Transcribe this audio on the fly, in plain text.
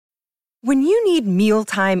When you need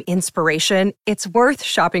mealtime inspiration, it's worth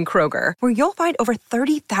shopping Kroger, where you'll find over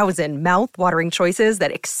 30,000 mouth-watering choices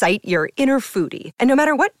that excite your inner foodie. And no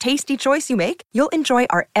matter what tasty choice you make, you'll enjoy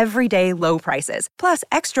our everyday low prices, plus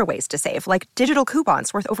extra ways to save, like digital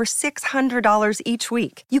coupons worth over $600 each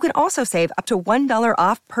week. You can also save up to $1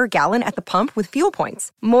 off per gallon at the pump with fuel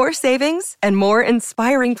points. More savings and more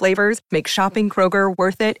inspiring flavors make shopping Kroger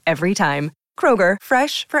worth it every time. Kroger,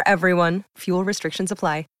 fresh for everyone. Fuel restrictions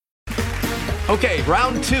apply. Okay,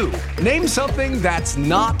 round two. Name something that's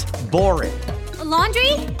not boring. A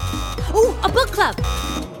laundry? Ooh, a book club.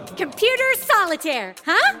 Computer solitaire,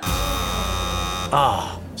 huh?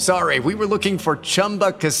 Ah, sorry, we were looking for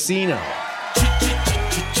Chumba Casino.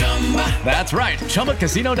 That's right,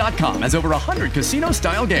 ChumbaCasino.com has over 100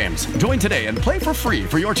 casino-style games. Join today and play for free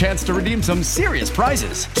for your chance to redeem some serious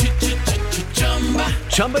prizes.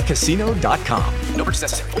 ChumbaCasino.com. No purchase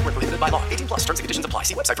necessary. Void where prohibited by law. 18+ terms and conditions apply.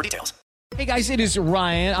 See website for details. Hey guys, it is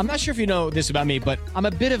Ryan. I'm not sure if you know this about me, but I'm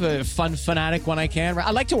a bit of a fun fanatic when I can.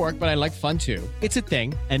 I like to work, but I like fun too. It's a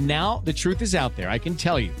thing. And now the truth is out there. I can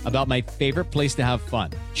tell you about my favorite place to have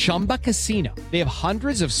fun. Chumba Casino. They have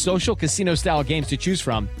hundreds of social casino style games to choose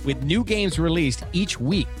from with new games released each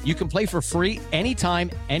week. You can play for free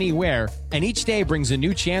anytime, anywhere. And each day brings a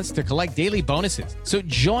new chance to collect daily bonuses. So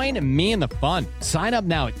join me in the fun. Sign up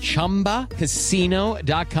now at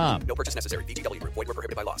ChumbaCasino.com. No purchase necessary. VGW Group. Void where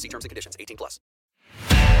prohibited by law. See terms and conditions. 18+.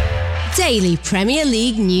 Daily Premier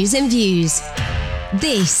League news and views.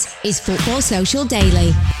 This is Football Social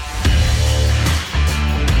Daily.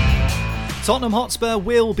 Tottenham Hotspur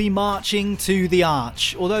will be marching to the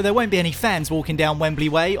Arch. Although there won't be any fans walking down Wembley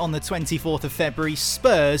Way on the 24th of February,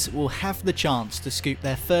 Spurs will have the chance to scoop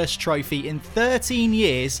their first trophy in 13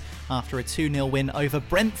 years after a 2-0 win over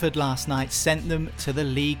Brentford last night sent them to the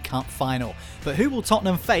League Cup final. But who will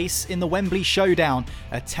Tottenham face in the Wembley showdown?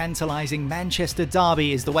 A tantalising Manchester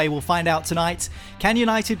derby is the way we'll find out tonight. Can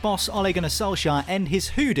United boss Ole Gunnar Solskjaer end his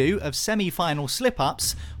hoodoo of semi-final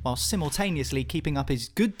slip-ups while simultaneously keeping up his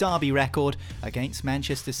good derby record against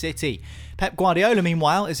Manchester City? Pep Guardiola,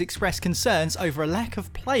 meanwhile, has expressed concerns over a lack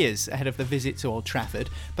of players ahead of the visit to Old Trafford.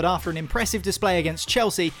 But after an impressive display against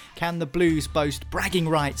Chelsea, can the Blues boast bragging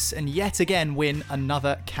rights and yet again win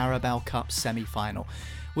another Carabao Cup semi-final?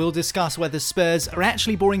 We'll discuss whether Spurs are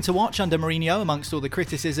actually boring to watch under Mourinho amongst all the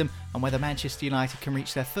criticism, and whether Manchester United can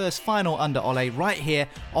reach their first final under Ole right here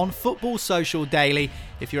on Football Social Daily.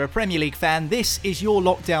 If you're a Premier League fan, this is your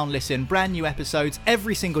lockdown listen. Brand new episodes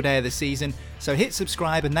every single day of the season, so hit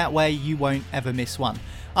subscribe and that way you won't ever miss one.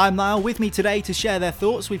 I'm Niall. With me today to share their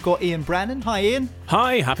thoughts, we've got Ian Brannan. Hi Ian.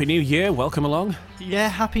 Hi, Happy New Year. Welcome along. Yeah,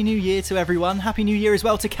 Happy New Year to everyone. Happy New Year as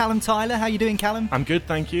well to Callum Tyler. How you doing, Callum? I'm good,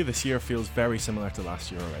 thank you. This year feels very similar to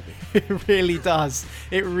last year already. It really does.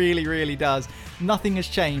 It really, really does. Nothing has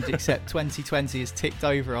changed except 2020 has ticked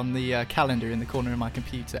over on the calendar in the corner of my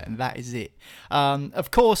computer, and that is it.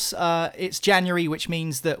 Of course, it's January, which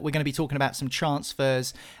means that we're going to be talking about some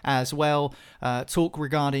transfers as well. Talk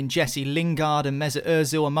regarding Jesse Lingard and Mesut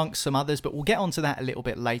Ozil amongst some others, but we'll get onto that a little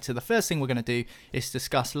bit later. The first thing we're going to do is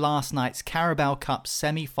discuss last night's Carabao Cup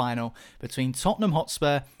semi-final between Tottenham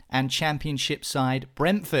Hotspur and Championship side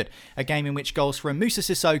Brentford, a game in which goals from Moussa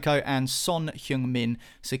Sissoko and Son Heung-min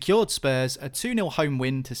secured Spurs a 2-0 home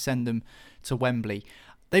win to send them to Wembley.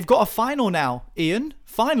 They've got a final now, Ian.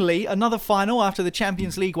 Finally, another final after the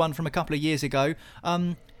Champions League one from a couple of years ago.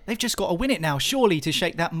 They've just got to win it now, surely, to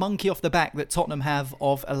shake that monkey off the back that Tottenham have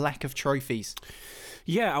of a lack of trophies.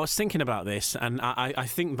 Yeah, I was thinking about this, and I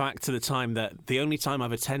think back to the time that the only time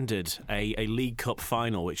I've attended a League Cup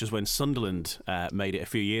final, which was when Sunderland made it a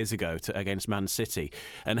few years ago against Man City,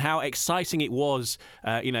 and how exciting it was,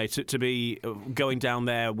 to be going down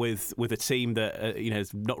there with a team that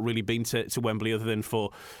has not really been to Wembley other than for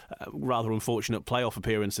rather unfortunate playoff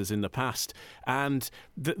appearances in the past. And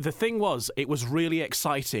the thing was, it was really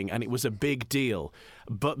exciting and it was a big deal.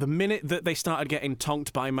 But the minute that they started getting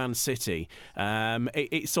tonked by Man City,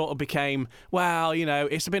 it sort of became, well,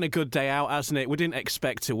 it's been a good day out, hasn't it? We didn't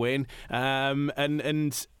expect to win.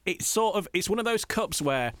 And it's one of those cups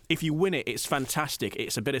where if you win it, it's fantastic.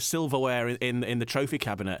 It's a bit of silverware in the trophy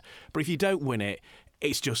cabinet. But if you don't win it,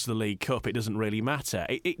 it's just the League Cup. It doesn't really matter.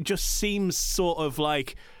 It just seems sort of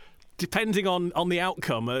like, depending on the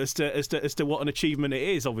outcome as to what an achievement it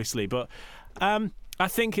is, obviously. But I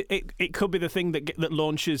think it could be the thing that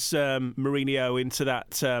launches Mourinho into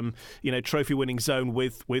that trophy-winning zone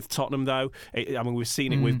with Tottenham. Though we've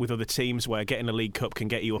seen it with other teams where getting a League Cup can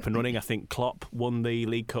get you up and running. I think Klopp won the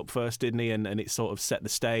League Cup first, didn't he? And it sort of set the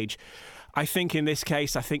stage. I think in this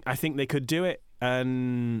case, I think they could do it.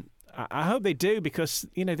 And I hope they do, because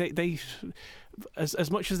they as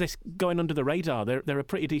much as they're going under the radar, they're a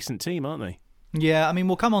pretty decent team, aren't they? Yeah, I mean,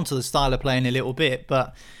 we'll come on to the style of play in a little bit,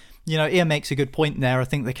 but Ian makes a good point there. I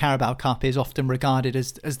think the Carabao Cup is often regarded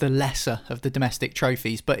as the lesser of the domestic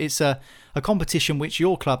trophies, but it's a competition which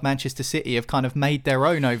your club, Manchester City, have kind of made their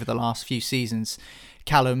own over the last few seasons,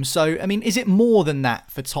 Callum. So, I mean, is it more than that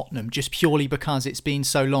for Tottenham, just purely because it's been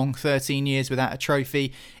so long, 13 years without a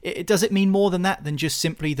trophy? Does it mean more than that than just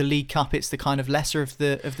simply the League Cup? It's the kind of lesser of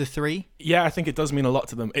the three? Yeah, I think it does mean a lot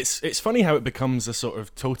to them. It's funny how it becomes a sort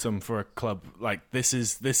of totem for a club. Like, this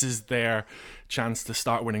is their chance to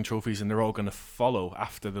start winning trophies, and they're all going to follow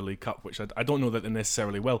after the League Cup, which I don't know that they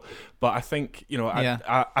necessarily will. But I think,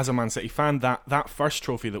 I, as a Man City fan, that first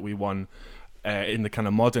trophy that we won in the kind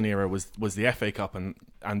of modern era was the FA Cup,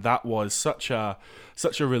 and that was such a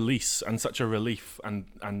release and such a relief, and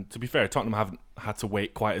to be fair, Tottenham haven't had to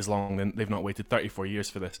wait quite as long, and they've not waited 34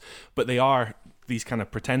 years for this, but they are these kind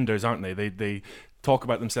of pretenders, aren't they? They talk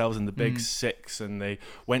about themselves in the Big Six, and they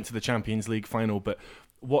went to the Champions League final, but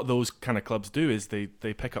what those kind of clubs do is they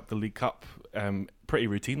pick up the League Cup pretty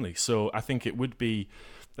routinely. So I think it would be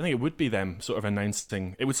them sort of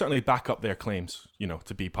announcing. It would certainly back up their claims,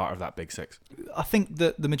 to be part of that Big Six. I think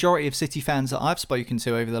that the majority of City fans that I've spoken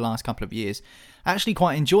to over the last couple of years actually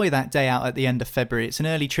quite enjoy that day out at the end of February. It's an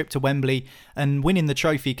early trip to Wembley, and winning the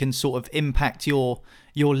trophy can sort of impact your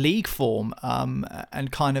league form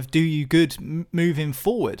and kind of do you good moving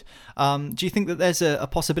forward. Do you think that there's a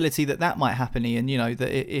possibility that might happen, Ian?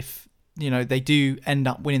 That if they do end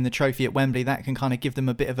up winning the trophy at Wembley, that can kind of give them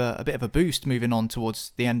a bit of a boost moving on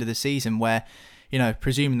towards the end of the season, where,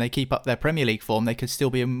 presuming they keep up their Premier League form, they could still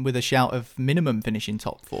be with a shout of minimum finishing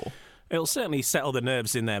top four. It'll certainly settle the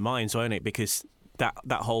nerves in their minds, won't it? Because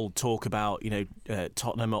that whole talk about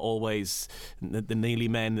Tottenham are always the Neely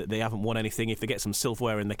men, that they haven't won anything. If they get some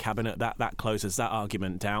silverware in the cabinet, that closes that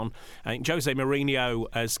argument down. I think Jose Mourinho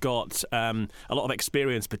has got a lot of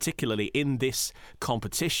experience, particularly in this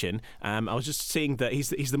competition. I was just seeing that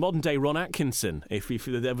he's the modern day Ron Atkinson, if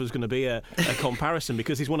there was going to be a comparison,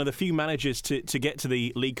 because he's one of the few managers to get to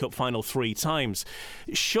the League Cup final 3 times.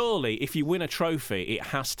 Surely, if you win a trophy, it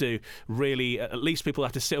has to really, at least people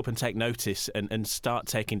have to sit up and take notice and start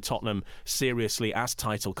taking Tottenham seriously as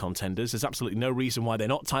title contenders. There's absolutely no reason why they're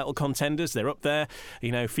not title contenders. They're up there,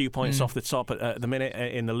 a few points off the top at the minute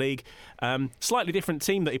in the league. Slightly different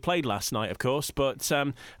team that he played last night, of course, but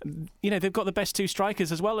they've got the best 2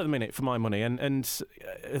 strikers as well at the minute, for my money, and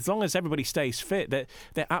as long as everybody stays fit,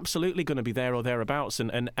 they're absolutely going to be there or thereabouts,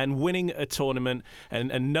 and winning a tournament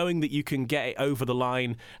and knowing that you can get it over the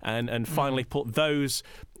line and finally put those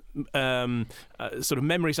sort of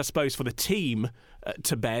memories, I suppose, for the team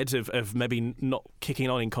to bed of maybe not kicking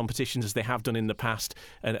on in competitions as they have done in the past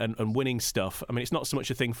and winning stuff. I mean, it's not so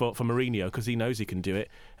much a thing for Mourinho, because he knows he can do it.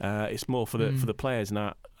 It's more for the players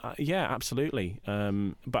now. Yeah, absolutely.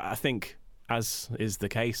 But I think, as is the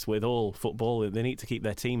case with all football, they need to keep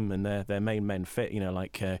their team and their main men fit.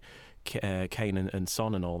 Like Kane and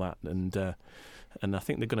Son and all that. And I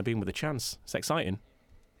think they're going to be in with a chance. It's exciting.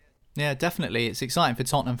 Yeah, definitely. It's exciting for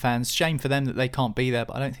Tottenham fans. Shame for them that they can't be there,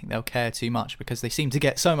 but I don't think they'll care too much, because they seem to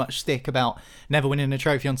get so much stick about never winning a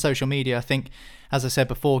trophy on social media. I think, as I said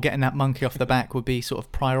before, getting that monkey off the back would be sort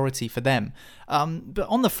of priority for them. But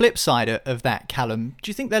on the flip side of that, Callum, do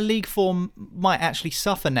you think their league form might actually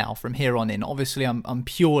suffer now from here on in? Obviously, I'm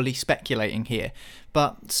purely speculating here,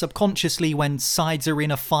 but subconsciously, when sides are in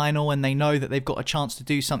a final and they know that they've got a chance to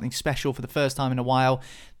do something special for the first time in a while,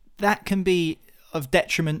 that can be of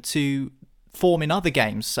detriment to form in other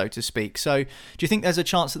games, so to speak. So do you think there's a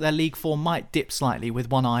chance that their league form might dip slightly with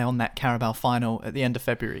one eye on that Carabao final at the end of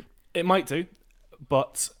February? It might do,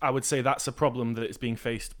 but I would say that's a problem that is being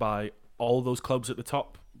faced by all those clubs at the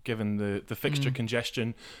top, given the fixture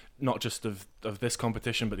congestion, not just of this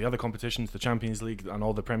competition, but the other competitions, the Champions League and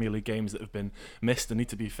all the Premier League games that have been missed and need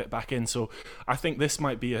to be fit back in. So I think this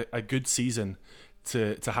might be a good season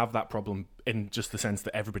to have that problem, in just the sense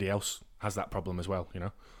that everybody else has that problem as well,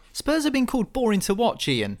 Spurs have been called boring to watch,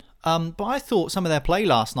 Ian, but I thought some of their play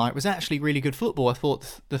last night was actually really good football. I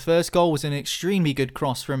thought the first goal was an extremely good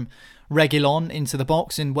cross from Reguilon into the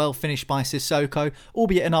box and well finished by Sissoko,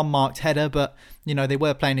 albeit an unmarked header, but they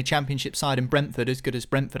were playing a Championship side in Brentford, as good as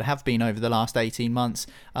Brentford have been over the last 18 months.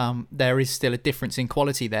 There is still a difference in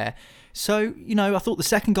quality there. So, I thought the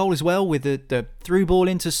second goal as well, with the through ball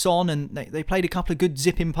into Son, and they played a couple of good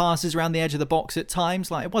zipping passes around the edge of the box at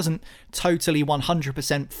times. Like, it wasn't totally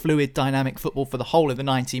 100% fluid, dynamic football for the whole of the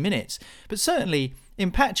 90 minutes, but certainly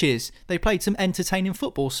in patches they played some entertaining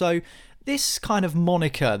football. So this kind of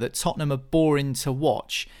moniker that Tottenham are boring to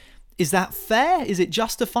watch, Is that fair? Is it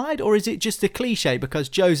justified? Or is it just a cliche because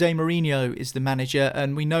Jose Mourinho is the manager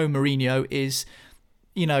and we know Mourinho is,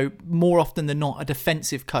 more often than not a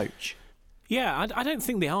defensive coach? Yeah, I don't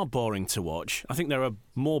think they are boring to watch. I think there are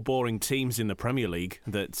more boring teams in the Premier League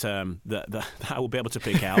that I will be able to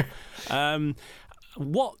pick out.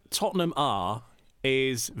 What Tottenham are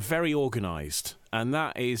is very organised. And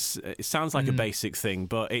that is, it sounds like a basic thing,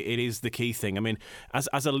 but it is the key thing. I mean,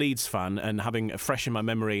 as a Leeds fan and having fresh in my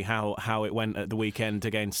memory how it went at the weekend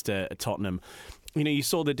against Tottenham, you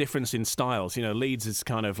saw the difference in styles. Leeds is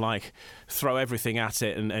kind of like throw everything at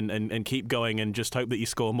it and keep going and just hope that you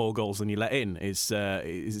score more goals than you let in is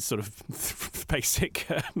sort of basic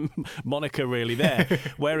moniker really there.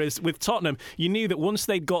 Whereas with Tottenham, you knew that once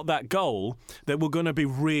they'd got that goal, they were going to be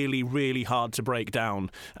really, really hard to break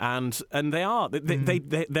down. And they are.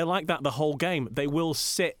 They're like that the whole game. They will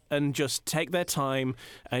sit and just take their time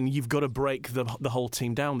and you've got to break the whole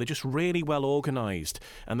team down. They're just really well organised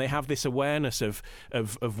and they have this awareness of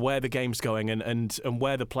where the game's going and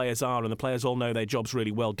where the players are, and the players all know their jobs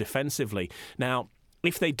really well defensively. Now,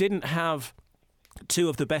 if they didn't have two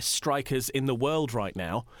of the best strikers in the world right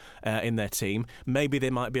now in their team, maybe they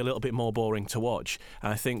might be a little bit more boring to watch.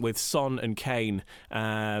 And I think with Son and Kane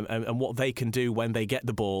and what they can do when they get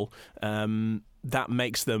the ball, that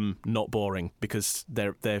makes them not boring because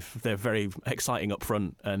they're very exciting up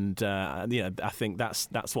front, and I think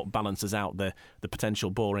that's what balances out the potential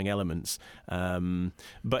boring elements.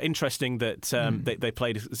 But interesting that they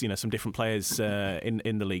played some different players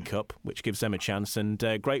in the League Cup, which gives them a chance. And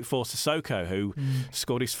great for Sissoko, who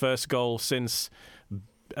scored his first goal since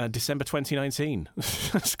December 2019.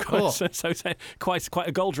 So quite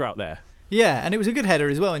a goal drought there. Yeah, and it was a good header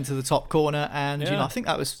as well into the top corner, and I think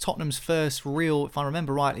that was Tottenham's first real, if I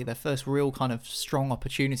remember rightly, their first real kind of strong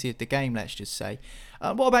opportunity of the game, let's just say.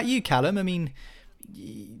 What about you, Callum? I mean,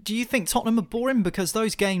 do you think Tottenham are boring? Because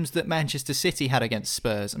those games that Manchester City had against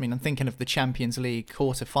Spurs, I mean, I'm thinking of the Champions League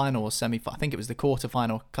quarter-final or semi-final, I think it was the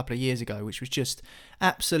quarter-final a couple of years ago, which was just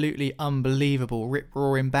absolutely unbelievable,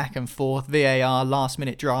 rip-roaring back and forth, VAR,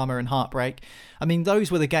 last-minute drama and heartbreak. I mean,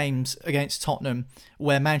 those were the games against Tottenham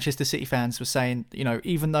where Manchester City fans were saying,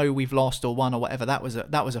 even though we've lost or won or whatever, that was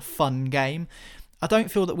a fun game. I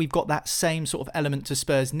don't feel that we've got that same sort of element to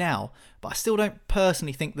Spurs now, but I still don't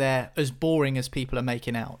personally think they're as boring as people are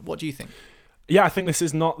making out. What do you think? Yeah, I think this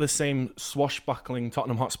is not the same swashbuckling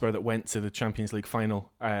Tottenham Hotspur that went to the Champions League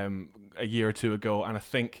final a year or two ago, and I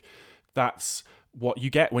think that's what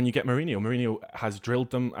you get when you get Mourinho. Mourinho has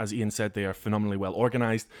drilled them. As Ian said, they are phenomenally well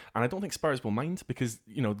organised, and I don't think Spurs will mind because,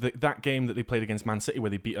 that game that they played against Man City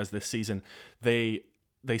where they beat us this season, they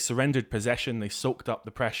surrendered possession, they soaked up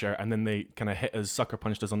the pressure, and then they kind of hit us, sucker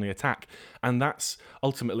punched us on the attack. And that's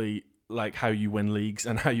ultimately like how you win leagues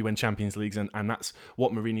and how you win Champions Leagues, and that's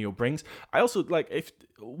what Mourinho brings. I also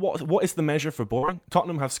what is the measure for boring?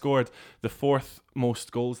 Tottenham have scored the fourth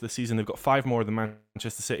most goals this season. They've got 5 more than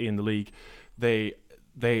Manchester City in the league. They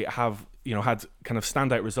have had kind of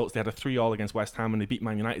standout results. They had a 3-3 against West Ham and they beat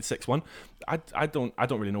Man United 6-1. I don't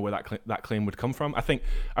really know where that claim would come from. I think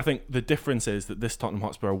the difference is that this Tottenham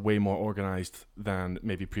Hotspur are way more organised than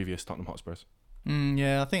maybe previous Tottenham Hotspurs.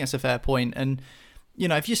 Yeah, I think that's a fair point. And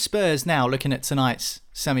if you're Spurs now looking at tonight's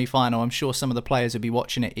semi-final, I'm sure some of the players will be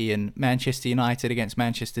watching it, Ian. Manchester United against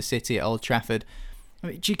Manchester City at Old Trafford. I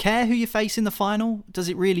mean, do you care who you face in the final? Does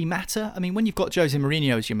it really matter? I mean, when you've got Jose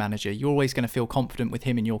Mourinho as your manager, you're always going to feel confident with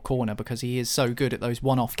him in your corner because he is so good at those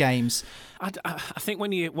one-off games. I think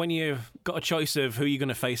when you've got a choice of who you're going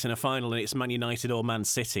to face in a final and it's Man United or Man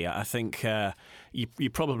City, I think you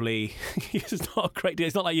probably it's not a great deal.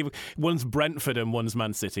 It's not like one's Brentford and one's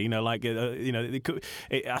Man City. I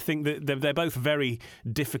think that they're both very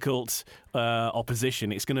difficult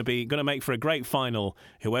opposition. It's going to make for a great final.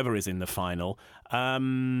 Whoever is in the final. I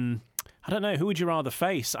don't know. Who would you rather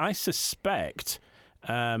face? I suspect.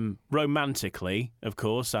 Romantically, of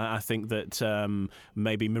course, I think that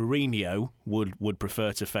maybe Mourinho would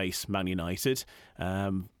prefer to face Man United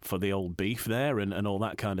for the old beef there and all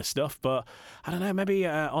that kind of stuff. But I don't know, maybe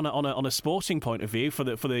on a sporting point of view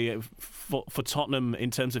for Tottenham in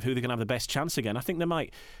terms of who they're going to have the best chance again, I think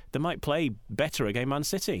they might play better against Man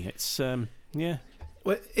City. It's yeah.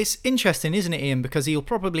 Well, it's interesting, isn't it, Ian? Because he'll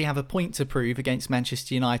probably have a point to prove against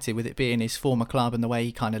Manchester United with it being his former club and the way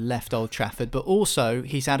he kind of left Old Trafford. But also,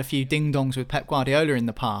 he's had a few ding-dongs with Pep Guardiola in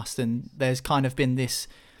the past. And there's kind of been this,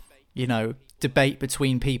 debate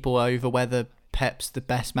between people over whether Pep's the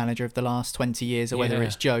best manager of the last 20 years or whether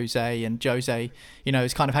it's Jose. And Jose,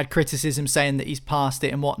 has kind of had criticism saying that he's past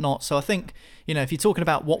it and whatnot. So I think, if you're talking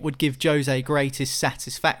about what would give Jose greatest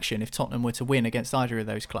satisfaction if Tottenham were to win against either of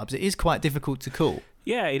those clubs, it is quite difficult to call.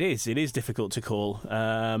 Yeah, it is. It is difficult to call.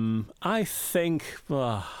 I think.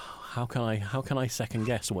 How can I second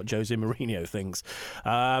guess what Jose Mourinho thinks?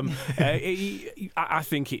 I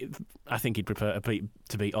think he'd prefer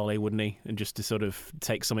to beat Ole, wouldn't he? And just to sort of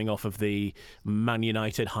take something off of the Man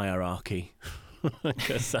United hierarchy,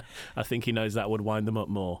 because I think he knows that would wind them up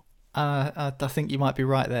more. I think you might be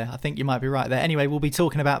right there. Anyway, we'll be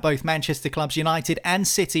talking about both Manchester clubs, United and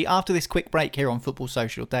City, after this quick break here on Football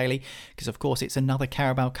Social Daily, because of course it's another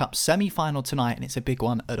Carabao Cup semi-final tonight, and it's a big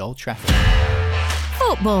one at Old Trafford.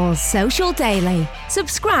 Football Social Daily.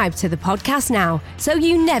 Subscribe to the podcast now so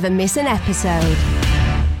you never miss an episode.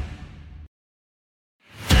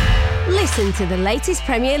 Listen to the latest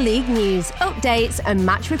Premier League news, updates and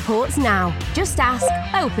match reports now. Just ask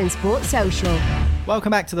Open Sport Social.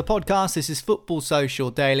 Welcome back to the podcast. This is Football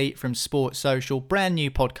Social Daily from Sports Social. Brand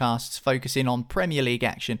new podcasts focusing on Premier League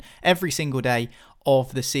action every single day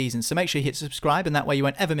of the season. So make sure you hit subscribe, and that way you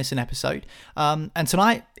won't ever miss an episode. And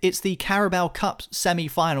tonight, it's the Carabao Cup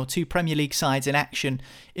semi-final. 2 Premier League sides in action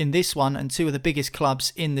in this one, and 2 of the biggest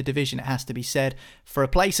clubs in the division, it has to be said. For a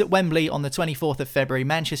place at Wembley on the 24th of February,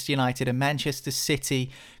 Manchester United and Manchester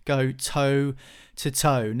City go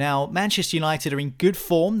toe-to-toe. Now, Manchester United are in good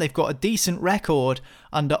form. They've got a decent record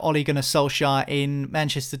under Ole Gunnar Solskjaer in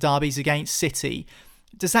Manchester derbies against City.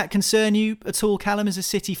 Does that concern you at all, Callum, as a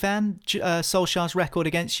City fan, Solskjaer's record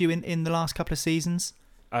against you in the last couple of seasons?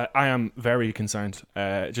 I am very concerned,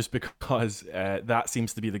 just because that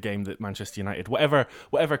seems to be the game that Manchester United, whatever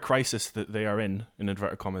crisis that they are in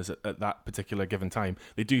inverted commas, at that particular given time,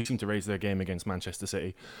 they do seem to raise their game against Manchester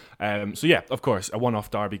City. So yeah, of course, a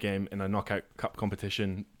one-off derby game in a knockout cup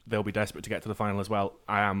competition, they'll be desperate to get to the final as well.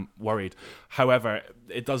 I am worried. However,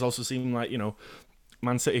 it does also seem like,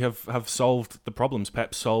 Man City have solved the problems.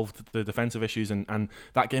 Pep solved the defensive issues, and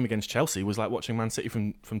that game against Chelsea was like watching Man City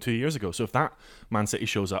from 2 years ago. So if that Man City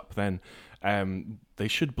shows up, then they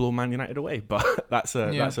should blow Man United away. But that's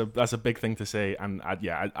a big thing to say, and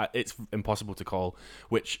it's impossible to call,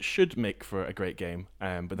 which should make for a great game.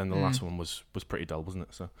 But then the last one was pretty dull, wasn't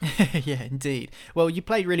it? So yeah, indeed. Well, you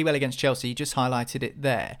played really well against Chelsea. You just highlighted it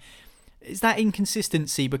there. Is that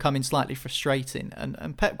inconsistency becoming slightly frustrating?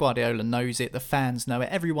 And Pep Guardiola knows it, the fans know it,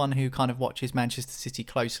 everyone who kind of watches Manchester City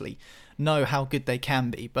closely know how good they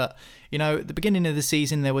can be. But, at the beginning of the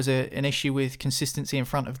season, there was an issue with consistency in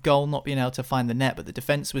front of goal, not being able to find the net, but the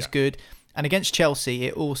defence was good. And against Chelsea,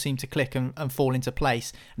 it all seemed to click and fall into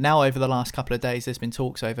place. Now, over the last couple of days, there's been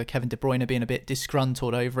talks over Kevin De Bruyne being a bit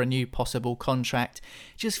disgruntled over a new possible contract.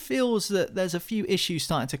 It just feels that there's a few issues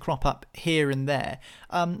starting to crop up here and there.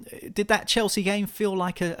 Did that Chelsea game feel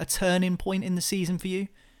like a turning point in the season for you?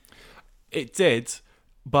 It did,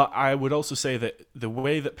 but I would also say that the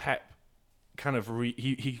way that Pep kind of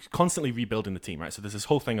he's constantly rebuilding the team, right? So there's this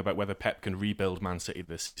whole thing about whether Pep can rebuild Man City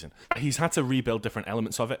this season. He's had to rebuild different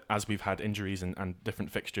elements of it as we've had injuries and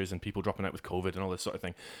different fixtures and people dropping out with COVID and all this sort of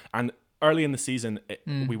thing. And early in the season,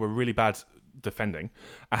 we were really bad defending,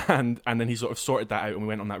 and then he sort of sorted that out, and we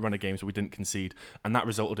went on that run of games where we didn't concede, and that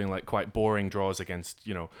resulted in like quite boring draws against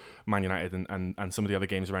Man United and some of the other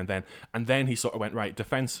games around then. And then he sort of went, right,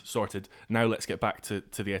 defence sorted, now let's get back to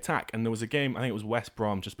the attack. And there was a game, I think it was West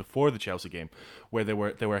Brom just before the Chelsea game, where there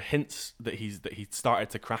were hints that he started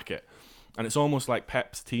to crack it. And it's almost like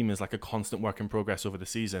Pep's team is like a constant work in progress over the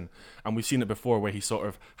season. And we've seen it before where he sort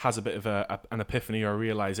of has a bit of an epiphany or a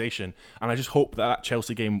realisation. And I just hope that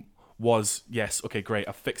Chelsea game was, yes, okay, great,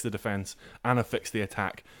 I've fixed the defence and I've fixed the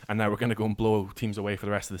attack, and now we're going to go and blow teams away for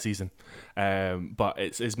the rest of the season. But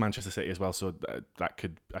it's Manchester City as well, so that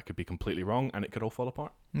could be completely wrong, and it could all fall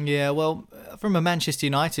apart. Yeah, well, from a Manchester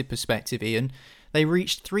United perspective, Ian, they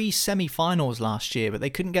reached 3 semi-finals last year, but they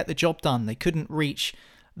couldn't get the job done. They couldn't reach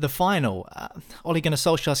the final. Ole Gunnar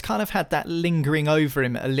Solskjaer's kind of had that lingering over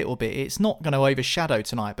him a little bit. It's not going to overshadow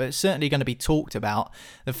tonight, but it's certainly going to be talked about.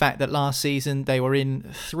 The fact that last season they were in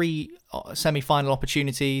 3 semi-final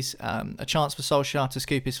opportunities, a chance for Solskjaer to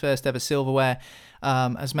scoop his first ever silverware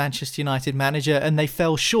as Manchester United manager, and they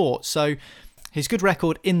fell short. So his good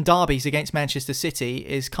record in derbies against Manchester City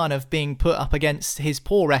is kind of being put up against his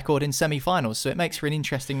poor record in semi-finals. So it makes for an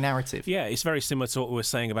interesting narrative. Yeah, it's very similar to what we were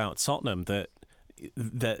saying about Tottenham, that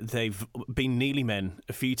they've been Neely men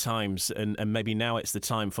a few times, and maybe now it's the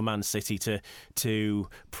time for Man City to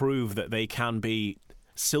prove that they can be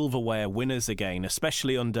silverware winners again,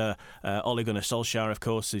 especially under Ole Gunnar Solskjaer, of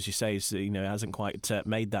course, as you say, hasn't quite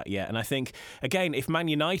made that yet. And I think, again, if Man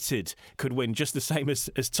United could win just the same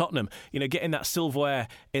as Tottenham, getting that silverware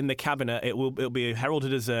in the cabinet, it'll be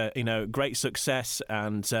heralded as a great success,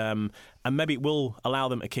 and maybe it will allow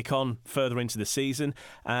them to kick on further into the season.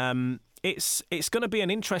 it's going to be an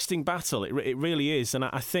interesting battle. It really is, and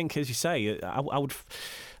I think, as you say, I would.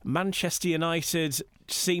 Manchester United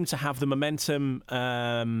seem to have the momentum,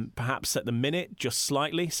 perhaps at the minute, just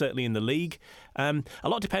slightly. Certainly in the league, a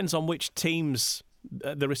lot depends on which teams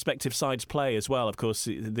the respective sides play as well. Of course,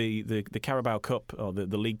 the Carabao Cup or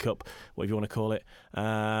the League Cup, whatever you want to call it,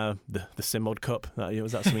 the Simod Cup.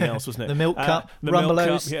 Was that something else, wasn't it? The Milk Cup, the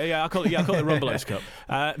Rumbelows. Milk Cup. Yeah, I call it the Rumbelows Cup.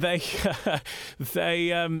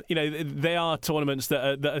 They are tournaments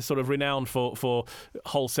that are sort of renowned for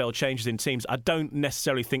wholesale changes in teams. I don't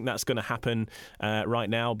necessarily think that's going to happen right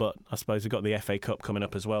now, but I suppose we've got the FA Cup coming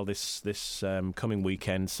up as well this coming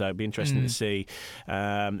weekend, so it'd be interesting to see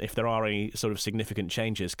if there are any sort of significant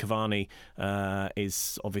changes. Cavani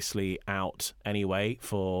is obviously out anyway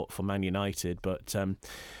for Man United, but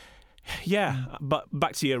but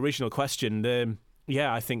back to your original question,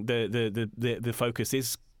 I think the focus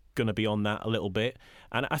is going to be on that a little bit,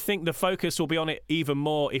 and I think the focus will be on it even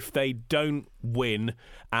more if they don't win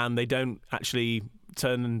and they don't actually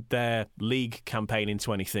turn their league campaign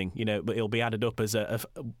into anything, but it'll be added up as a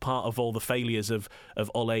part of all the failures of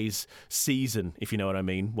Ole's season, if you know what I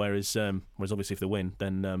mean. Whereas obviously if they win,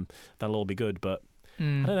 then that'll all be good. But I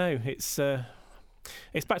don't know.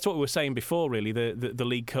 It's back to what we were saying before. Really, the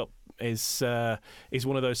League Cup is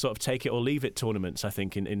one of those sort of take it or leave it tournaments. I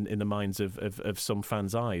think in the minds of some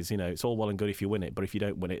fans' eyes, it's all well and good if you win it, but if you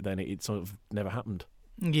don't win it, then it sort of never happened.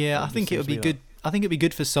 Yeah, I think it would be good. I think it'd be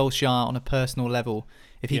good for Solskjaer on a personal level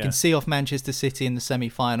if he can see off Manchester City in the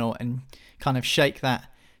semi-final and kind of shake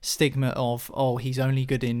that stigma of, he's only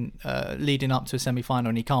good in leading up to a semi-final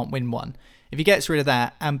and he can't win one. If he gets rid of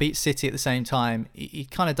that and beats City at the same time, he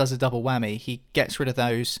kind of does a double whammy. He gets rid of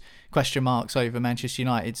those question marks over Manchester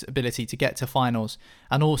United's ability to get to finals,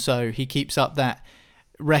 and also he keeps up that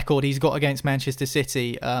record he's got against Manchester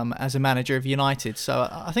City as a manager of United. So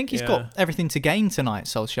I think he's got everything to gain tonight,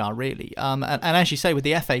 Solskjaer, really. And as you say, with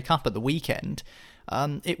the FA Cup at the weekend,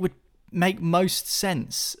 it would make most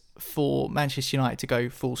sense for Manchester United to go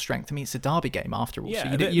full strength. I mean, it's a derby game after all, so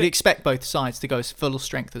you'd expect both sides to go as full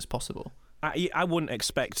strength as possible. I wouldn't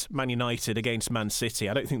expect Man United against Man City.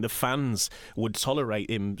 I don't think the fans would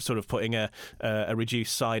tolerate him sort of putting a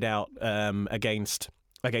reduced side out against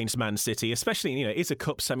Man City, especially, it's a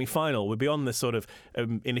cup semi-final. We're beyond the sort of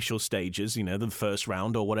initial stages, the first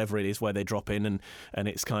round or whatever it is where they drop in and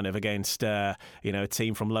it's kind of against, a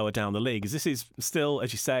team from lower down the league. This is still,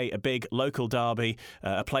 as you say, a big local derby,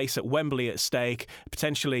 a place at Wembley at stake,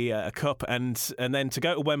 potentially a cup, and then to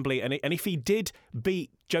go to Wembley, and if he did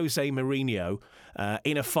beat Jose Mourinho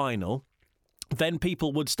in a final, then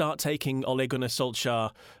people would start taking Ole Gunnar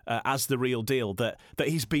Solskjaer as the real deal, that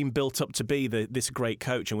he's been built up to be this great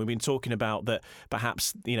coach. And we've been talking about that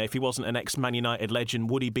perhaps, if he wasn't an ex-Man United legend,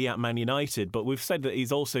 would he be at Man United? But we've said that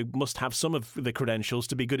he's also must have some of the credentials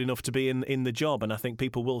to be good enough to be in the job. And I think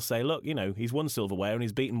people will say, look, he's won silverware and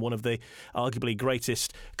he's beaten one of the arguably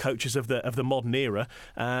greatest coaches of the modern era.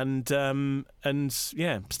 And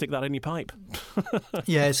stick that in your pipe.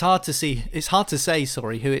 Yeah, it's hard to say,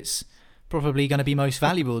 who it's probably going to be most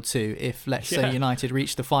valuable to if, let's say, United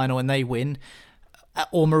reach the final and they win,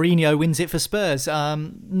 or Mourinho wins it for Spurs.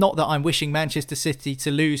 Not that I'm wishing Manchester City to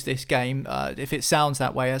lose this game. If it sounds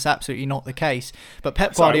that way, that's absolutely not the case. But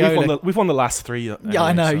Pep Guardiola... We've won the last three. Anyway,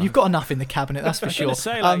 I know. So. You've got enough in the cabinet, that's for sure. I was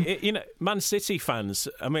going to say, Man City fans,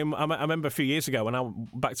 I mean, I remember a few years ago when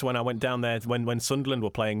I went down there when Sunderland were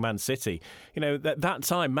playing Man City, that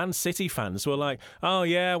time Man City fans were like, oh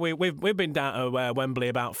yeah, we've been down to Wembley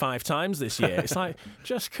about 5 times this year. It's like,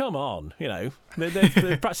 just come on,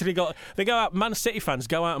 they've practically they go out, Man City fans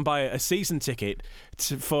go out and buy a season ticket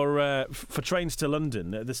for trains to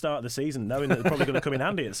London at the start of the season, knowing that they're probably going to come in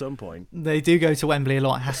handy at some point. They do go to Wembley a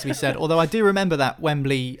lot, it has to be said. Although I do remember that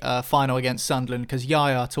Wembley final against Sunderland, because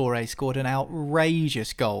Yaya Toure scored an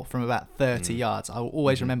outrageous goal from about 30 yards. I will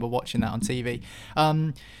always remember watching that on TV.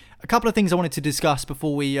 A couple of things I wanted to discuss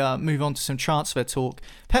before we move on to some transfer talk.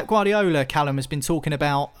 Pep Guardiola, Callum, has been talking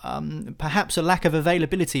about perhaps a lack of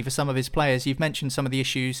availability for some of his players. You've mentioned some of the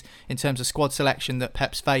issues in terms of squad selection that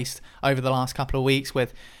Pep's faced over the last couple of weeks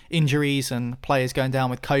with injuries and players going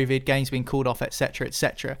down with COVID, games being called off, etc.,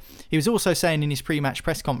 etc. He was also saying in his pre-match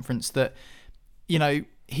press conference that,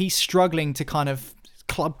 he's struggling to kind of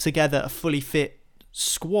club together a fully fit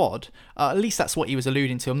squad. At least that's what he was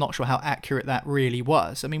alluding to. I'm not sure how accurate that really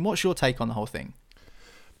was. I mean, what's your take on the whole thing?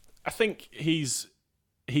 I think he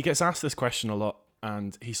gets asked this question a lot,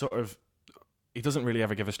 and he doesn't really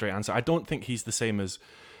ever give a straight answer. I don't think he's the same as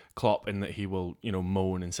Klopp in that he will,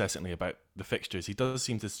 moan incessantly about the fixtures. He does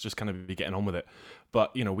seem to just kind of be getting on with it.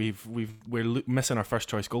 But we're missing our first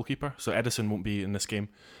choice goalkeeper, so Ederson won't be in this game.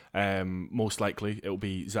 Most likely it will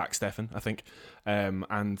be Zach Steffen, I think.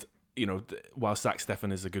 And while Zach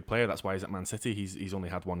Steffen is a good player, that's why he's at Man City. He's only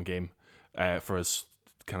had one game for us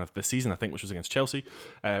kind of this season, I think, which was against Chelsea,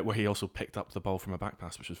 where he also picked up the ball from a back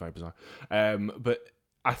pass, which was very bizarre. But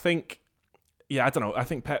I think, I don't know. I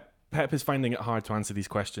think Pep is finding it hard to answer these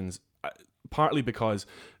questions, partly because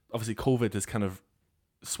obviously COVID has kind of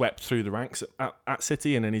swept through the ranks at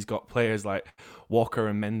City, and then he's got players like Walker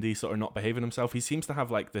and Mendy sort of not behaving himself. He seems to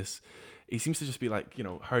have like this. He seems to just be like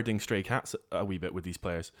herding stray cats a wee bit with these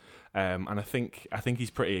players, and I think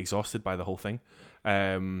he's pretty exhausted by the whole thing.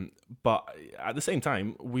 But at the same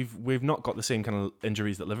time, we've not got the same kind of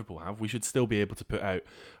injuries that Liverpool have. We should still be able to put out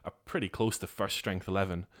a pretty close to first strength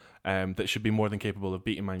 11 that should be more than capable of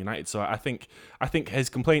beating Man United. So I think his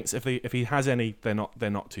complaints, if he has any, they're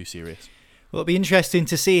not too serious. Well, it'll be interesting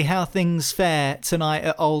to see how things fare tonight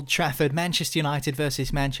at Old Trafford. Manchester United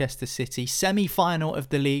versus Manchester City. Semi-final of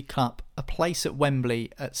the League Cup. A place at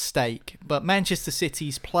Wembley at stake. But Manchester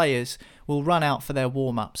City's players will run out for their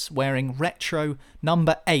warm-ups wearing retro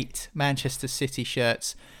number 8 Manchester City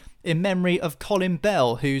shirts in memory of Colin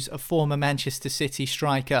Bell, who's a former Manchester City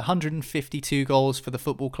striker, 152 goals for the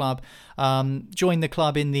football club, joined the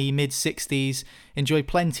club in the mid-60s, enjoyed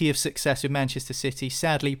plenty of success with Manchester City,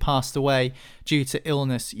 sadly passed away due to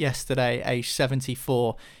illness yesterday, aged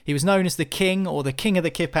 74. He was known as the King, or the King of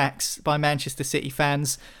the Kippax, by Manchester City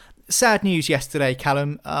fans. Sad news yesterday,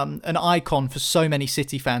 Callum. An icon for so many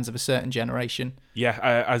City fans of a certain generation. Yeah,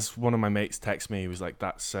 as one of my mates texted me, he was like,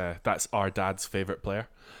 that's our dad's favourite player.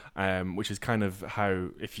 Which is kind of how,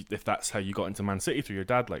 if that's how you got into Man City through your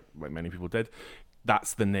dad, like many people did,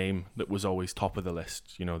 that's the name that was always top of the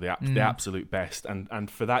list, the absolute best.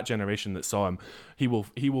 And for that generation that saw him, he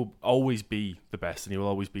will always be the best, and he will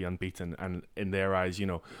always be unbeaten. And in their eyes,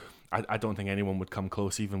 I don't think anyone would come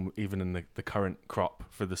close, even in the current crop,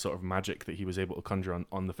 for the sort of magic that he was able to conjure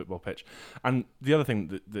on the football pitch. And the other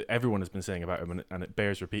thing that everyone has been saying about him, and it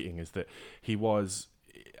bears repeating, is that he was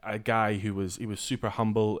a guy who was super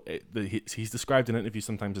humble. He's described in interviews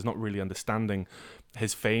sometimes as not really understanding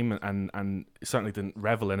his fame, and certainly didn't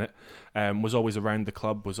revel in it. Was always around the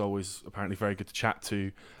club, was always apparently very good to chat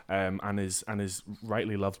to, and is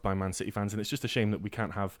rightly loved by Man City fans. And it's just a shame that we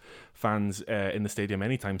can't have fans in the stadium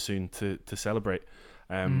anytime soon to celebrate.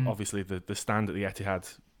 Obviously the stand at the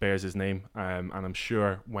Etihad bears his name, and I'm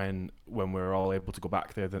sure when we're all able to go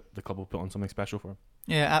back there, the club will put on something special for him.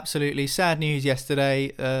 Yeah, absolutely. Sad news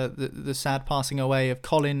yesterday, the sad passing away of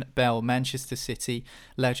Colin Bell, Manchester City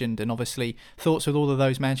legend, and obviously thoughts with all of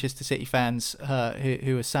those Manchester City fans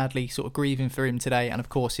who are sadly sort of grieving for him today, and of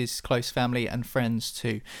course his close family and friends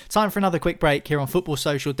too. Time for another quick break here on Football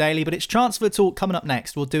Social Daily, but it's transfer talk coming up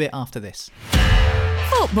next. We'll do it after this.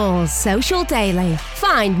 Football Social Daily.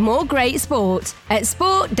 Find more great sport at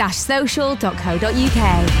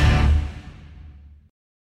sport-social.co.uk.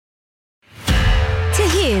 To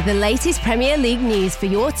hear the latest Premier League news for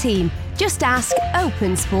your team, just ask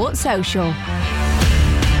Open Sport Social.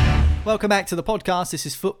 Welcome back to the podcast. This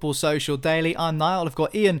is Football Social Daily. I'm Niall. I've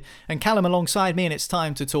got Ian and Callum alongside me, and it's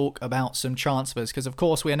time to talk about some transfers because, of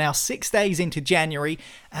course, we are now 6 days into January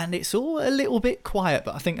and it's all a little bit quiet,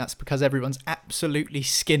 but I think that's because everyone's absolutely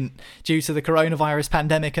skint due to the coronavirus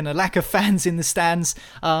pandemic and a lack of fans in the stands.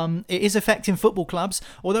 It is affecting football clubs,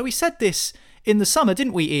 although we said this in the summer,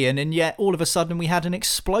 didn't we, Ian? And yet, all of a sudden, we had an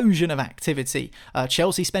explosion of activity.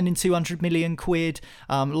 Chelsea spending 200 million quid,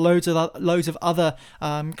 loads of other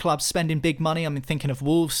clubs spending big money. I'm thinking of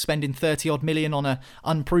Wolves spending 30 odd million on a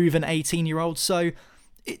unproven 18-year-old. So,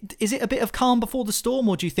 is it a bit of calm before the storm,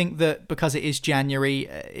 or do you think that because it is January,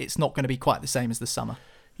 it's not going to be quite the same as the summer?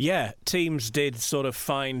 Yeah, teams did sort of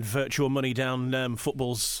find virtual money down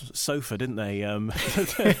football's sofa, didn't they, in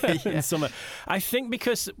summer? I think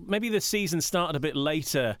because maybe the season started a bit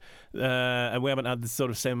later and we haven't had the sort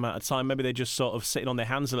of same amount of time, maybe they're just sort of sitting on their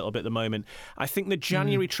hands a little bit at the moment. I think the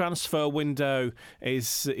January transfer window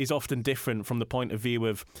is often different from the point of view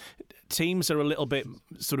of teams are a little bit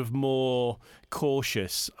sort of more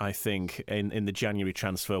cautious, I think, in the January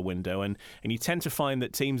transfer window, and you tend to find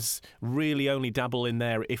that teams really only dabble in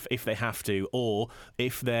there if they have to, or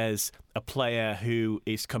if there's a player who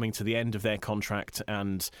is coming to the end of their contract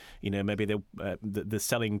and maybe the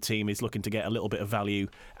selling team is looking to get a little bit of value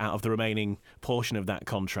out of the remaining portion of that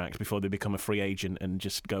contract before they become a free agent and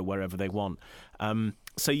just go wherever they want.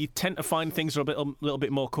 So you tend to find things are a little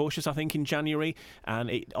bit more cautious, I think, in January, and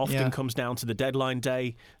it often comes down to the deadline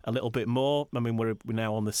day a little bit more. I mean, we're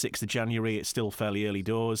now on the 6th of January. It's still fairly early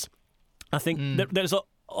doors. I think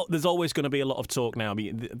there's always going to be a lot of talk now. I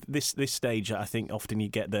mean, this stage, I think often you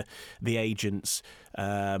get the agents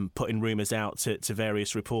putting rumours out to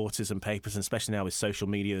various reporters and papers, and especially now with social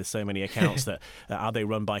media, there's so many accounts that are they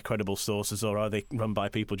run by credible sources or are they run by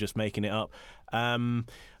people just making it up?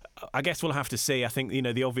 I guess we'll have to see. I think,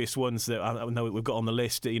 the obvious ones that I know we've got on the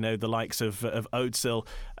list, the likes of Özil,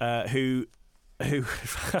 who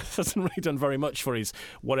hasn't really done very much for his,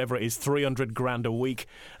 whatever it is, 300 grand a week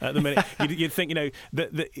at the minute. You'd think,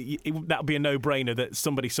 that would be a no-brainer that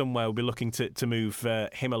somebody somewhere will be looking to move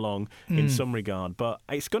him along in some regard. But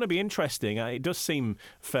it's going to be interesting. It does seem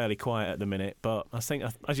fairly quiet at the minute, but I think,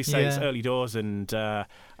 as you say, it's early doors, and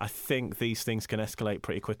I think these things can escalate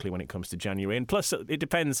pretty quickly when it comes to January. And plus, it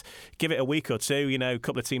depends. Give it a week or two. A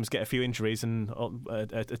couple of teams get a few injuries, and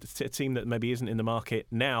a team that maybe isn't in the market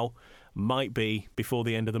now might be before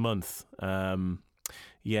the end of the month. I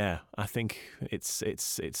think it's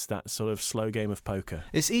that sort of slow game of poker.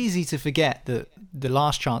 It's easy to forget that the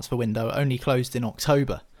last transfer window only closed in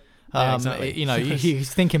October. Exactly. You're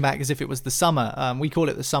thinking back as if it was the summer. We call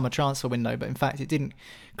it the summer transfer window, but in fact it didn't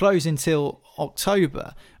close until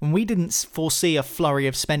October. And we didn't foresee a flurry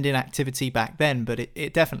of spending activity back then, but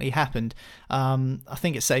it definitely happened. I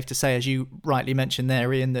think it's safe to say, as you rightly mentioned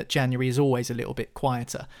there, Ian, that January is always a little bit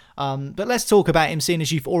quieter. But let's talk about him, seeing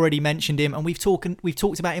as you've already mentioned him, and we've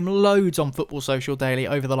talked about him loads on Football Social Daily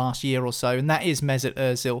over the last year or so, and that is Mesut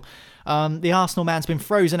Ozil. The Arsenal man's been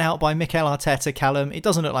frozen out by Mikel Arteta, Callum. It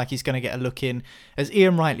doesn't look like he's going to get a look in. As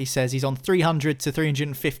Ian rightly says, he's on 300 to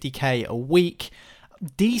 350k a week.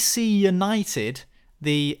 DC United,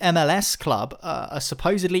 the MLS club, are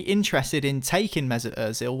supposedly interested in taking Mesut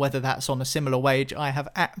Ozil. Whether that's on a similar wage, I have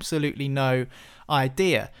absolutely no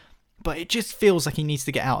idea. But it just feels like he needs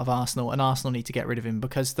to get out of Arsenal, and Arsenal need to get rid of him,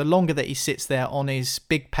 because the longer that he sits there on his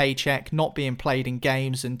big paycheck, not being played in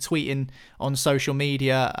games and tweeting on social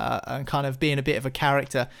media and kind of being a bit of a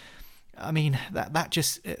character, I mean, that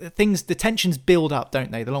just the tensions build up,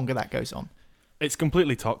 don't they, the longer that goes on. It's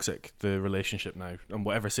completely toxic, the relationship now, and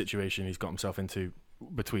whatever situation he's got himself into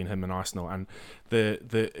between him and Arsenal. And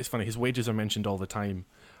it's funny, his wages are mentioned all the time,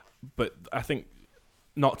 but I think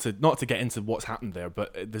not to get into what's happened there,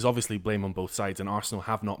 but there's obviously blame on both sides, and Arsenal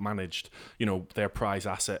have not managed, their prize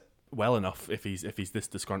asset well enough if he's this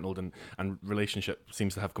disgruntled, and relationship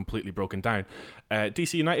seems to have completely broken down.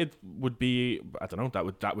 DC United would be, I don't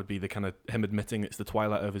know, that would be the kind of him admitting it's the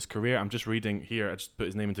twilight of his career. I'm just reading here, I just put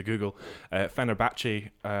his name into Google.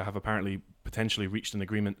 Fenerbahce have apparently potentially reached an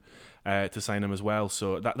agreement to sign him as well,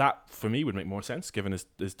 so that for me would make more sense given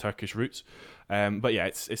his Turkish roots. But yeah,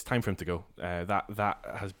 it's time for him to go. That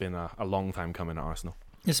has been a long time coming at Arsenal,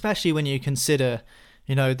 especially when you consider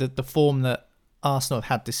the form that Arsenal have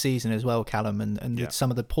had this season as well, Callum, and some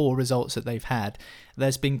of the poor results that they've had.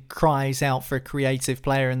 There's been cries out for a creative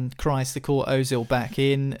player and cries to call Ozil back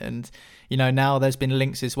in, and now there's been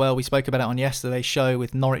links as well. We spoke about it on yesterday's show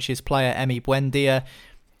with Norwich's player Emi Buendia.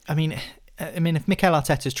 I mean, if Mikel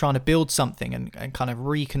Arteta's trying to build something and kind of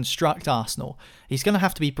reconstruct Arsenal, he's going to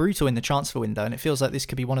have to be brutal in the transfer window, and it feels like this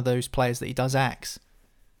could be one of those players that he does axe.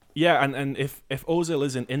 Yeah, and if Ozil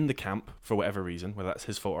isn't in the camp for whatever reason, whether that's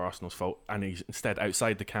his fault or Arsenal's fault, and he's instead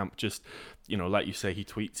outside the camp, just, like you say, he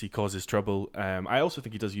tweets, he causes trouble. I also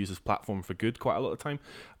think he does use his platform for good quite a lot of the time,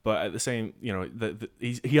 but at the same,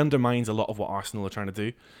 he undermines a lot of what Arsenal are trying to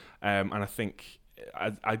do, and I think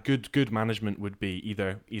a good management would be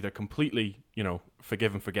either completely,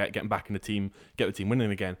 forgive and forget, getting back in the team, get the team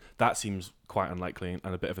winning again. That seems quite unlikely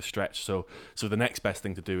and a bit of a stretch. So the next best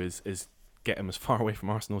thing to do is get him as far away from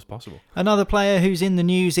Arsenal as possible. Another player who's in the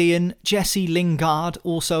news, Ian, Jesse Lingard,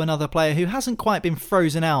 also another player who hasn't quite been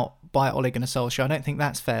frozen out by Ole Gunnar Solskjaer. I don't think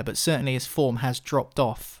that's fair, but certainly his form has dropped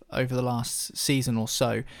off over the last season or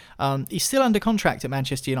so. He's still under contract at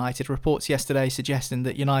Manchester United. Reports yesterday suggesting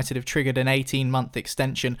that United have triggered an 18-month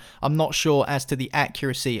extension. I'm not sure as to the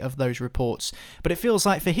accuracy of those reports, but it feels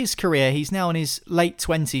like for his career, he's now in his late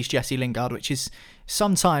 20s, Jesse Lingard, which is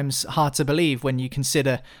sometimes hard to believe when you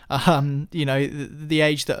consider, the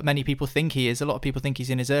age that many people think he is. A lot of people think he's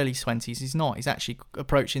in his early 20s. He's not. He's actually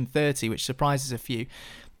approaching 30, which surprises a few.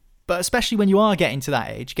 But especially when you are getting to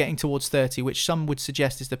that age, getting towards 30, which some would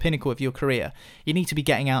suggest is the pinnacle of your career, you need to be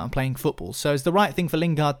getting out and playing football. So is the right thing for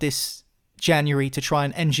Lingard this January to try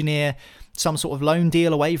and engineer some sort of loan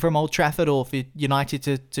deal away from Old Trafford, or for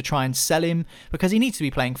United to try and sell him? Because he needs to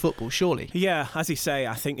be playing football, surely. Yeah, as you say,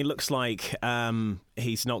 I think it looks like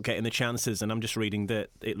he's not getting the chances, and I'm just reading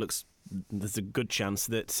that it looks there's a good chance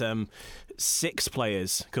that 6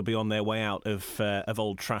 players could be on their way out of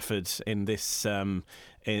Old Trafford in this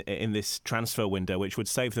in this transfer window, which would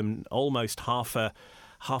save them almost half a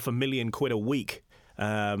 £1,000,000 a week.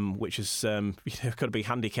 Which is got to be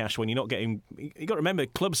handy cash when you're not getting. You got to remember,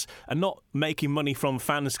 clubs are not making money from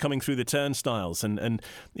fans coming through the turnstiles, and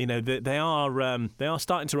they are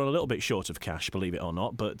starting to run a little bit short of cash, believe it or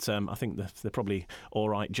not. But I think they're probably all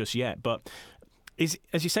right just yet. But as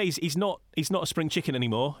you say, he's not a spring chicken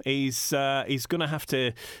anymore. He's going to have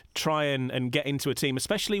to try and get into a team,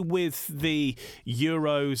 especially with the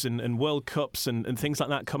Euros and World Cups and things like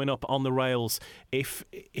that coming up on the rails. If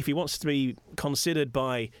he wants to be considered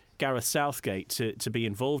by Gareth Southgate to be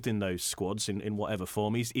involved in those squads in whatever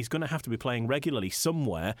form, he's going to have to be playing regularly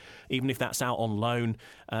somewhere, even if that's out on loan.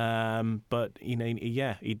 But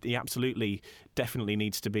he absolutely, definitely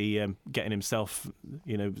needs to be getting himself,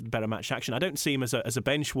 better match action. I don't see him as a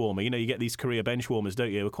bench warmer. You get these career bench warmers,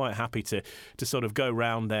 don't you? We're quite happy to sort of go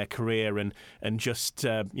round their career and just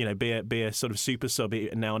be a sort of super sub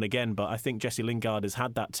now and again. But I think Jesse Lingard has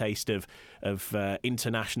had that taste of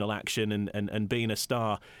international action and being a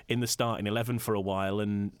star in the starting 11 for a while,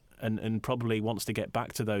 and probably wants to get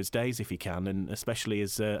back to those days if he can, and especially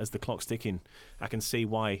as the clock's ticking, I can see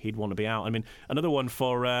why he'd want to be out. I mean, another one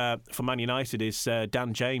for Man United is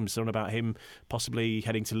Dan James, on about him possibly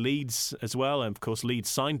heading to Leeds as well, and of course Leeds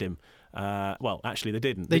signed him. Well, actually, they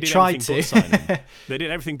didn't. They tried to. They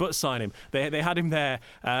did everything but sign him. They had him there.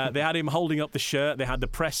 They had him holding up the shirt. They had the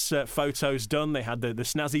press photos done. They had the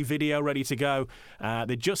snazzy video ready to go.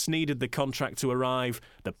 They just needed the contract to arrive.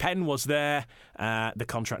 The pen was there. The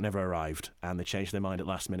contract never arrived, and they changed their mind at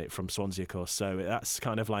last minute from Swansea, of course. So that's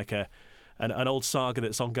kind of like an old saga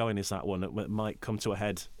that's ongoing. Is that one that might come to a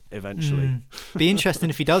head eventually? Be interesting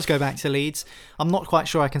if he does go back to Leeds. I'm not quite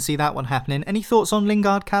sure I can see that one happening. Any thoughts on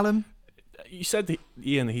Lingard, Callum? You said,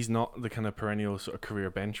 Ian, he's not the kind of perennial sort of career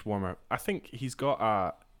bench warmer. I think he's got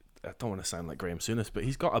I don't want to sound like Graham Souness, but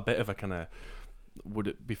he's got a bit of a kind of, would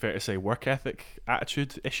it be fair to say, work ethic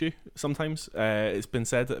attitude issue sometimes. It's been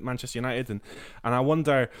said at Manchester United, and I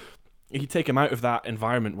wonder, you take him out of that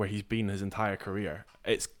environment where he's been his entire career,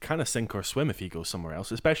 it's kind of sink or swim if he goes somewhere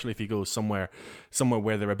else, especially if he goes somewhere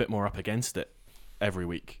where they're a bit more up against it every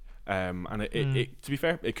week. And it, to be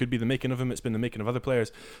fair, it could be the making of him. It's been the making of other players.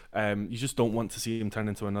 You just don't want to see him turn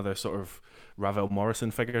into another sort of Ravel Morrison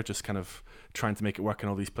figure, just kind of trying to make it work in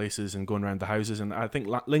all these places and going around the houses. And I think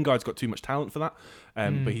Lingard's got too much talent for that.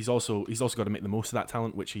 But he's also got to make the most of that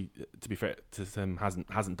talent, which he, to be fair to him,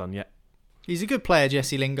 hasn't done yet. He's a good player,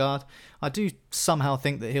 Jesse Lingard. I do somehow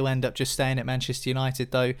think that he'll end up just staying at Manchester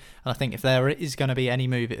United, though. And I think if there is going to be any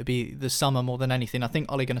move, it would be the summer more than anything. I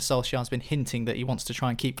think Ole Gunnar Solskjaer's been hinting that he wants to try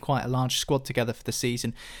and keep quite a large squad together for the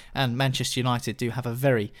season. And Manchester United do have a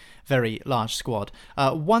very, very large squad.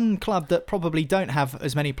 One club that probably don't have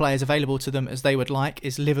as many players available to them as they would like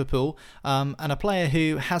is Liverpool. And a player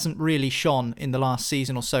who hasn't really shone in the last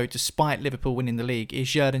season or so, despite Liverpool winning the league, is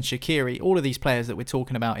Xherdan Shaqiri. All of these players that we're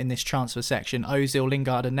talking about in this transfer section, Ozil,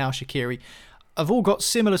 Lingard and now Shaqiri, have all got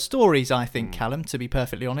similar stories, I think, Callum, to be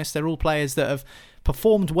perfectly honest. They're all players that have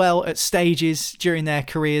performed well at stages during their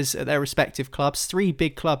careers at their respective clubs. 3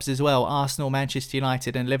 big clubs as well, Arsenal, Manchester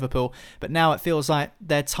United and Liverpool. But now it feels like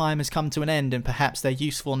their time has come to an end and perhaps their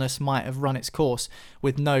usefulness might have run its course,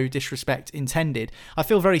 with no disrespect intended. I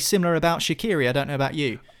feel very similar about Shaqiri. I don't know about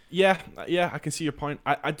you. Yeah, I can see your point.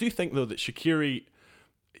 I do think, though, that Shaqiri,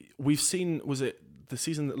 we've seen, was it the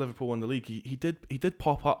season that Liverpool won the league, he did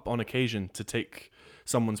pop up on occasion to take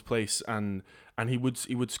someone's place, and he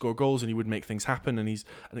would score goals and he would make things happen, and he's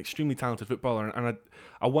an extremely talented footballer. And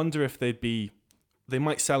I wonder if they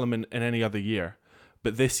might sell him in any other year,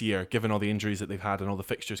 but this year, given all the injuries that they've had and all the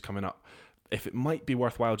fixtures coming up, if it might be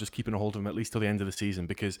worthwhile just keeping a hold of him at least till the end of the season,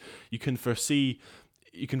 because you can foresee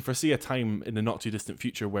a time in the not too distant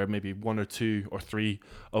future where maybe 1 or 2 or 3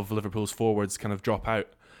 of Liverpool's forwards kind of drop out.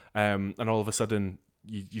 And all of a sudden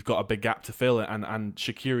you've got a big gap to fill, and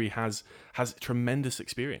Shaqiri has tremendous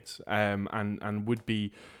experience, and would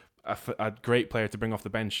be a great player to bring off the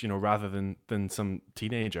bench, rather than some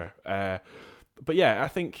teenager. But yeah, I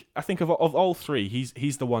think of all 3,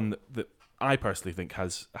 he's the one that I personally think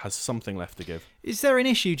has something left to give. Is there an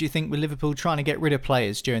issue, do you think, with Liverpool trying to get rid of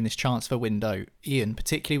players during this transfer window, Ian,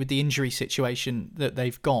 particularly with the injury situation that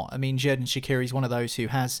they've got? I mean, Xherdan Shaqiri is one of those who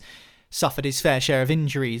has suffered his fair share of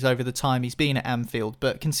injuries over the time he's been at Anfield,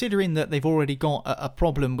 but considering that they've already got a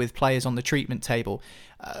problem with players on the treatment table,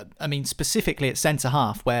 I mean, specifically at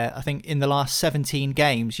centre-half, where I think in the last 17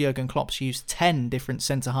 games, Jurgen Klopp's used 10 different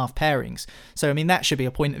centre-half pairings. So, I mean, that should be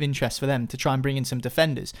a point of interest for them to try and bring in some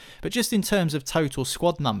defenders. But just in terms of total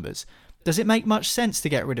squad numbers, does it make much sense to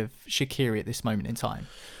get rid of Shaqiri at this moment in time?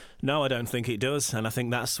 No, I don't think it does, and I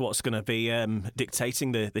think that's what's going to be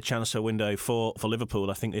dictating the transfer window for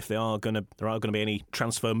Liverpool. I think if there are going to be any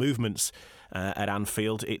transfer movements at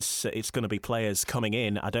Anfield, it's going to be players coming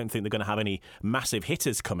in. I don't think they're going to have any massive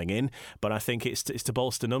hitters coming in, but I think it's to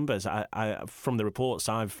bolster numbers. I from the reports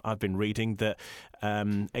I've been reading that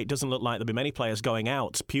it doesn't look like there'll be many players going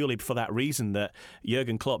out purely for that reason, that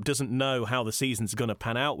Jurgen Klopp doesn't know how the season's going to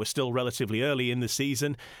pan out. We're still relatively early in the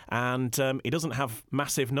season, and he doesn't have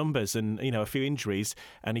massive numbers and a few injuries,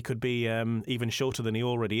 and he could be even shorter than he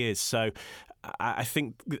already is. So I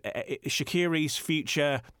think Shaqiri's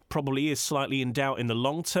future probably is slightly in doubt in the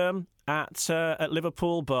long term at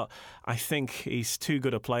Liverpool, but I think he's too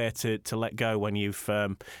good a player to let go when you're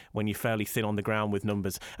fairly thin on the ground with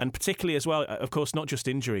numbers, and particularly as well, of course, not just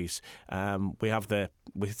injuries. We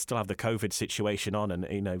still have the COVID situation on, and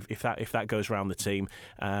if that goes around the team,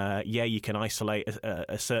 you can isolate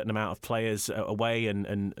a certain amount of players away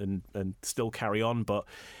and still carry on, but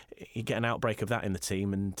you get an outbreak of that in the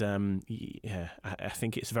team, and I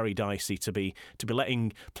think it's very dicey to be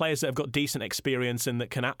letting players that have got decent experience and that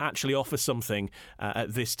can actually offer something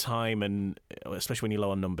at this time, and especially when you're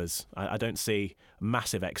low on numbers. I don't see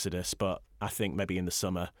massive exodus, but I think maybe in the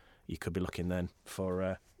summer you could be looking then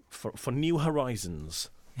for new horizons.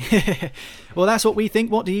 Well, that's what we think.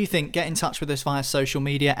 What do you think? Get in touch with us via social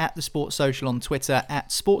media at The Sports Social on Twitter,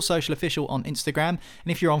 at Sports Social Official on Instagram. And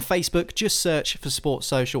if you're on Facebook, just search for Sports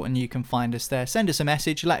Social and you can find us there. Send us a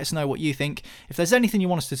message. Let us know what you think. If there's anything you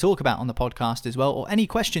want us to talk about on the podcast as well, or any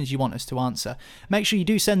questions you want us to answer, make sure you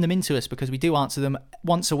do send them in to us, because we do answer them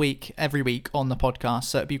once a week, every week on the podcast.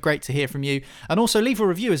 So it'd be great to hear from you. And also leave a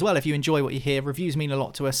review as well if you enjoy what you hear. Reviews mean a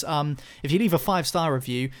lot to us. If you leave a 5-star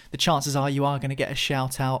review, the chances are you are going to get a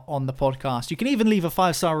shout out on the podcast. You can even leave a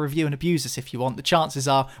 5-star review and abuse us if you want. The chances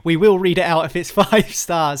are we will read it out if it's 5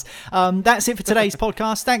 stars. That's it for today's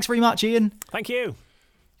podcast. Thanks very much, Ian. Thank you.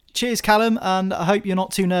 Cheers, Callum, and I hope you're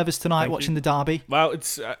not too nervous tonight watching the derby. Well,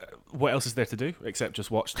 it's what else is there to do except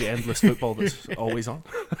just watch the endless football that's always on?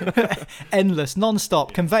 Endless,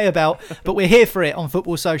 non-stop, conveyor belt, but we're here for it on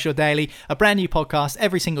Football Social Daily, a brand new podcast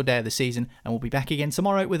every single day of the season, and we'll be back again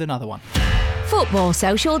tomorrow with another one. Football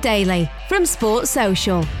Social Daily from Sports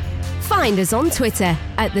Social. Find us on Twitter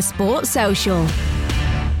at The Sports Social.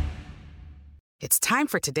 It's time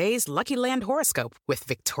for today's Lucky Land horoscope with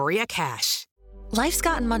Victoria Cash. Life's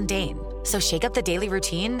gotten mundane, so shake up the daily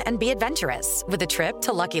routine and be adventurous with a trip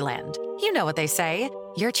to Lucky Land. You know what they say,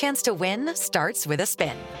 your chance to win starts with a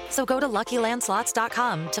spin. So go to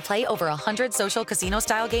LuckyLandSlots.com to play over 100 social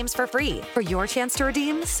casino-style games for free for your chance to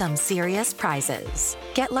redeem some serious prizes.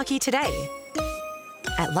 Get lucky today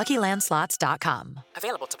at LuckyLandSlots.com.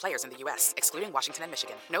 Available to players in the U.S., excluding Washington and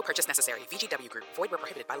Michigan. No purchase necessary. VGW Group. Void where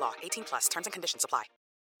prohibited by law. 18+. Terms and conditions apply.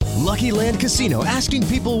 Lucky Land Casino, asking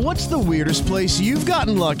people, what's the weirdest place you've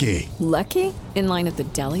gotten lucky? Lucky? In line at the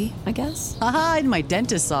deli, I guess? Aha, in my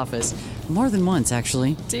dentist's office. More than once,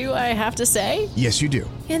 actually. Do I have to say? Yes, you do.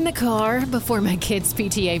 In the car before my kids'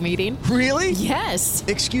 PTA meeting. Really? Yes.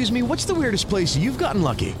 Excuse me, what's the weirdest place you've gotten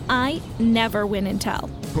lucky? I never win and tell.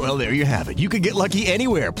 Well, there you have it. You can get lucky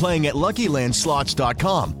anywhere, playing at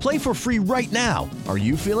LuckyLandSlots.com. Play for free right now. Are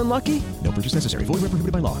you feeling lucky? No purchase necessary. Void where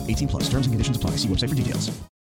prohibited by law. 18+. Terms and conditions apply. See website for details.